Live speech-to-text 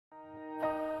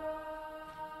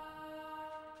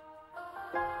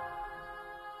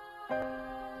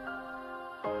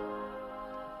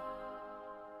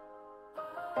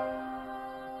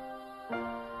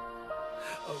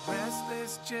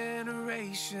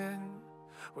generation,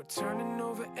 we're turning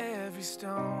over every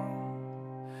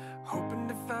stone, hoping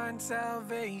to find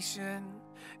salvation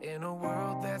in a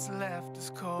world that's left us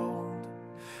cold.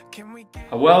 Can we get...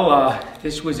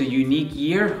 This was a unique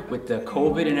year with the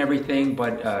COVID and everything,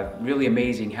 but really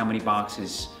amazing how many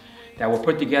boxes that were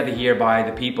put together here by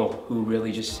the people who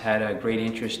really just had a great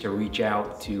interest to reach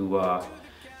out to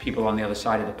people on the other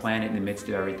side of the planet in the midst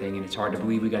of everything. And it's hard to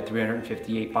believe we got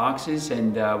 358 boxes,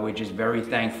 and we're just very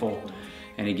thankful.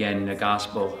 And again, the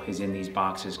gospel is in these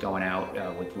boxes going out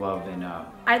with love. And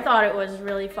I thought it was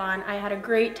really fun. I had a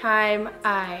great time.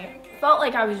 I felt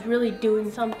like I was really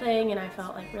doing something, and I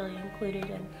felt like really included,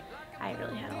 and I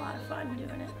really had a lot of fun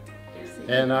doing it.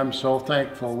 And I'm so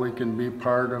thankful we can be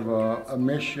part of a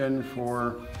mission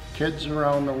for kids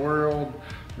around the world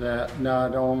that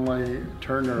not only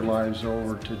turn their lives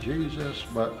over to Jesus,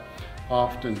 but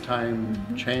oftentimes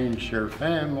change their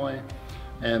family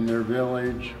and their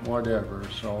village, whatever.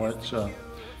 So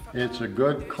it's a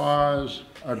good cause,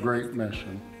 a great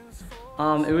mission.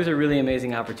 It was a really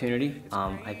amazing opportunity.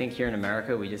 I think here in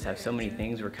America we just have so many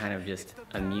things. We're kind of just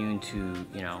immune to,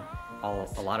 you know,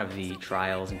 a lot of the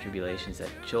trials and tribulations that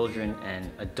children and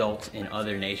adults in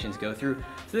other nations go through.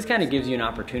 So this kind of gives you an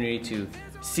opportunity to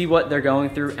see what they're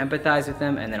going through, empathize with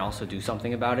them, and then also do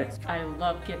something about it. I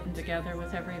love getting together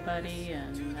with everybody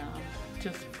and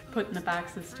just putting the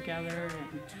boxes together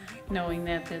and knowing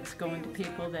that it's going to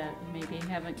people that maybe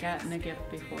haven't gotten a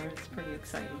gift before. It's pretty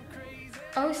exciting.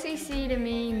 OCC to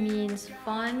me means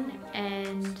fun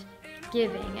and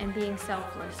giving and being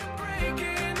selfless.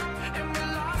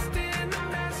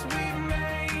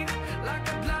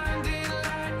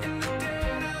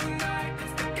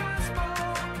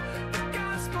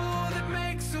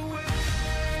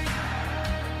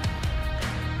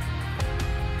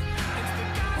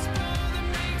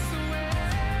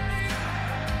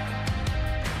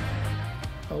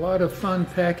 A lot of fun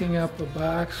packing up a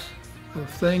box of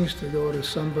things to go to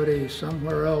somebody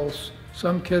somewhere else.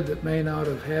 Some kid that may not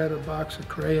have had a box of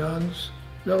crayons,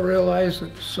 they'll realize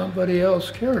that somebody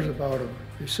else cares about them.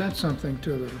 They sent something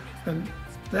to them. And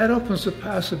that opens the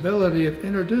possibility of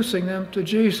introducing them to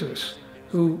Jesus,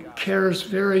 who cares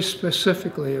very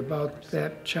specifically about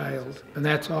that child. And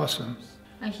that's awesome.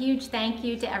 A huge thank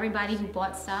you to everybody who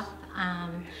bought stuff.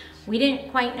 We didn't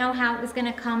quite know how it was going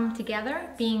to come together,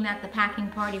 being that the packing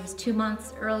party was 2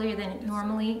 months earlier than it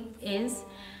normally is,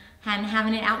 and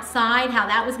having it outside, how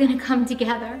that was going to come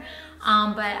together.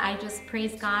 But I just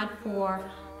praise God for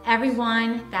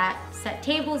everyone that set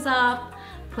tables up,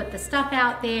 put the stuff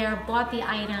out there, bought the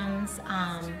items.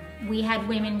 We had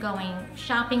women going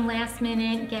shopping last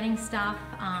minute, getting stuff,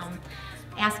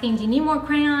 asking, do you need more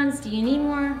crayons? Do you need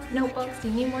more notebooks? Do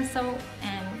you need more soap?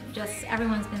 And just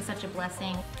everyone's been such a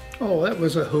blessing. Oh, that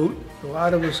was a hoot. A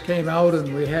lot of us came out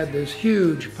and we had this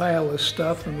huge pile of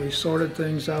stuff, and we sorted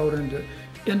things out into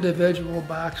individual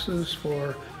boxes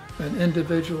for an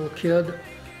individual kid.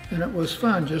 And it was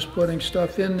fun just putting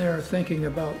stuff in there, thinking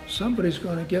about somebody's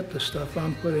going to get the stuff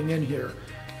I'm putting in here.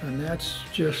 And that's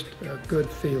just a good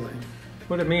feeling.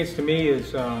 What it means to me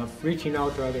is reaching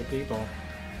out to other people,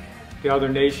 the other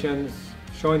nations,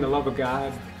 showing the love of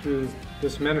God through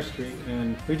this ministry,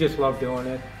 and we just love doing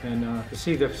it. And to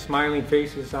see the smiling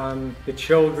faces on the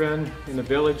children in the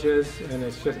villages, and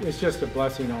it's just a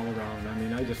blessing all around. I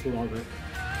mean, I just love it.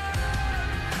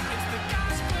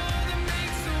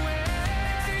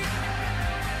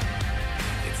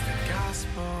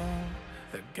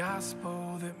 The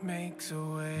gospel that makes a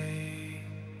way.